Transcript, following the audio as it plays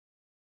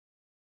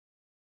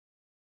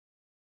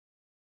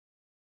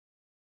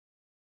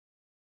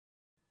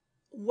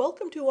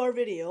Welcome to our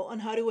video on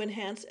how to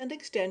enhance and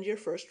extend your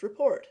first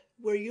report,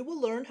 where you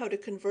will learn how to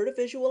convert a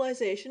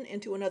visualization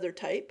into another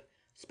type,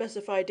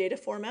 specify data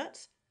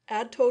formats,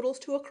 add totals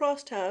to a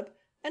crosstab,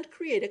 and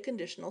create a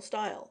conditional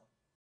style.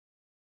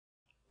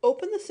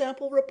 Open the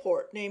sample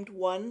report named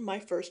My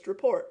First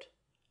Report.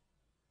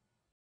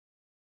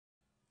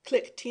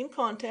 Click Team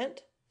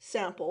Content,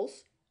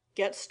 Samples,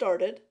 Get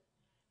Started,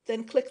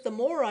 then click the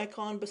More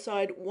icon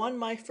beside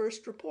My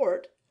First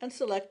Report and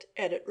select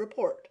Edit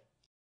Report.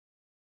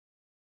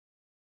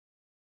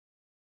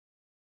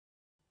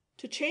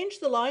 To change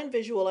the line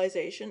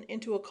visualization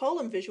into a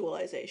column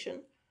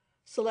visualization,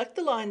 select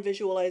the line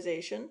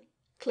visualization,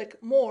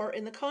 click More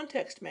in the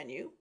context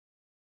menu,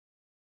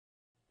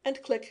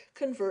 and click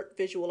Convert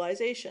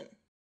Visualization.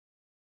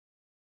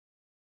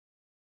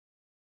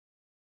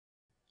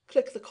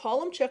 Click the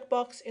Column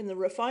checkbox in the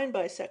Refine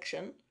By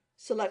section,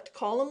 select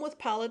Column with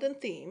Palette and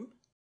Theme,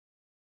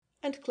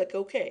 and click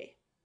OK.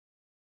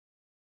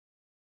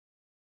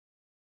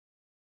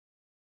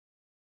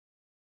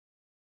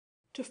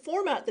 To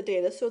format the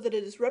data so that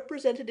it is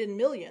represented in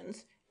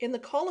millions, in the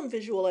column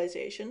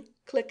visualization,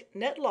 click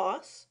Net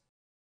Loss,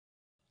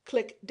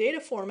 click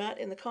Data Format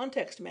in the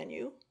context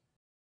menu,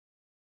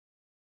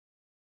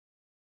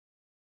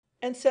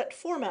 and set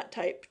Format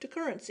Type to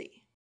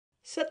Currency.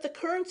 Set the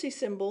currency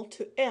symbol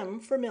to M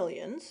for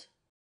millions,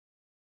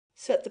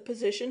 set the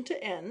position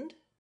to end,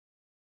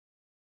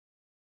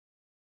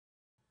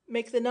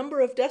 make the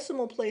number of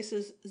decimal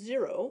places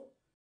 0,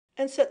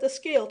 and set the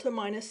scale to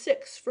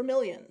 -6 for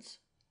millions.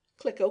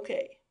 Click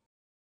OK.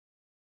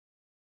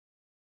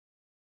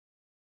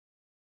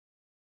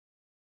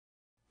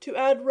 To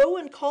add row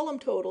and column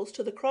totals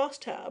to the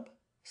crosstab,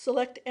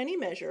 select any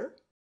measure,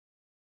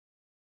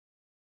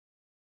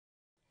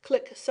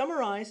 click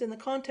Summarize in the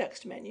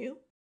context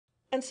menu,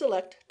 and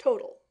select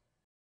Total.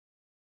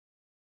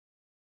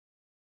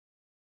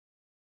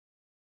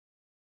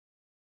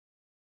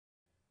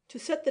 To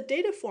set the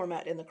data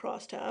format in the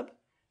crosstab,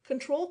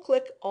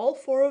 Control-click all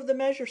 4 of the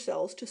measure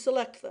cells to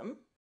select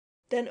them,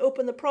 then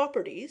open the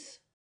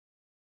Properties,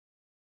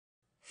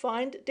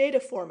 find Data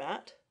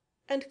Format,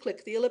 and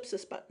click the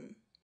ellipsis button.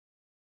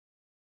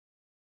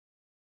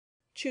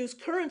 Choose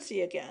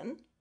Currency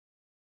again,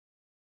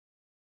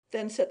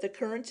 then set the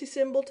currency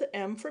symbol to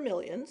M for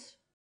millions,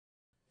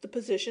 the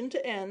position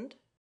to end,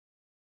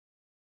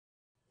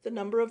 the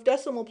number of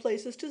decimal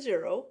places to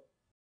 0,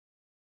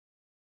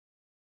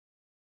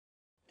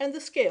 and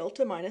the scale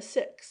to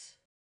 -6.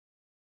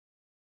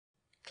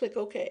 Click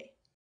OK.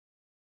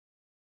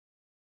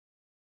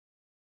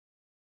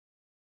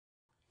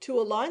 To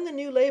align the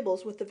new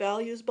labels with the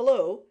values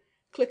below,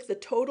 click the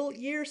Total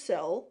Year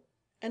cell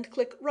and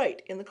click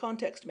Right in the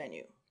context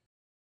menu.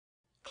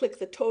 Click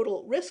the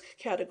Total Risk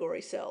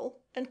category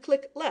cell and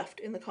click Left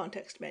in the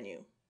context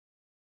menu.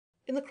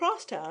 In the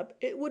crosstab,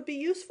 it would be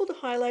useful to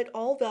highlight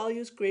all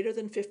values greater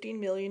than 15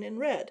 million in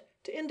red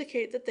to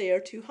indicate that they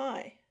are too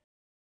high.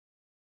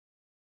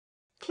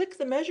 Click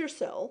the Measure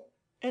cell,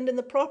 and in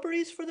the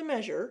Properties for the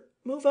measure,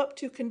 move up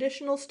to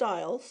Conditional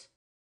Styles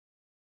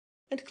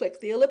and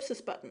click the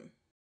ellipsis button.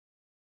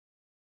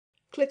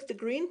 Click the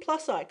green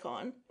plus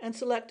icon and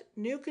select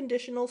New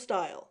Conditional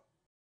Style.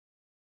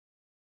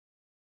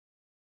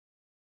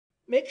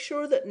 Make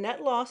sure that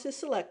Net Loss is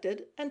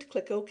selected and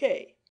click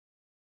OK.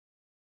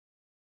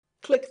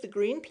 Click the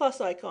green plus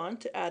icon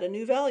to add a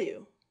new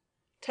value.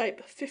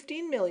 Type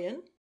 15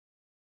 million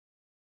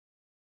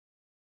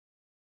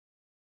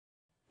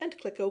and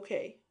click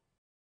OK.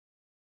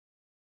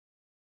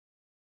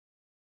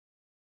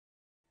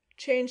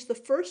 Change the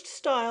first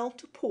style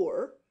to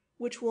Poor,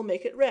 which will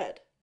make it red.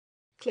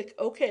 Click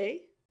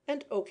OK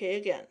and OK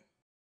again.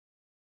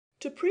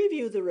 To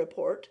preview the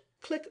report,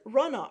 click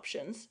Run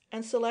Options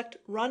and select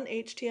Run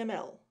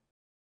HTML.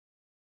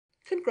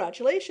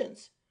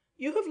 Congratulations!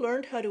 You have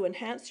learned how to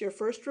enhance your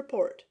first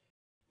report.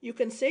 You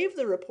can save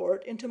the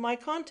report into My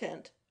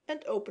Content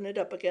and open it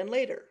up again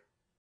later.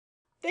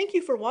 Thank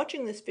you for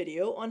watching this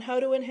video on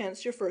how to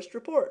enhance your first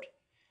report.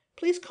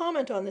 Please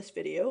comment on this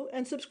video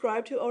and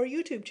subscribe to our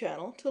YouTube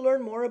channel to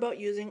learn more about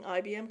using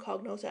IBM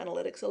Cognos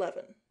Analytics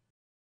 11.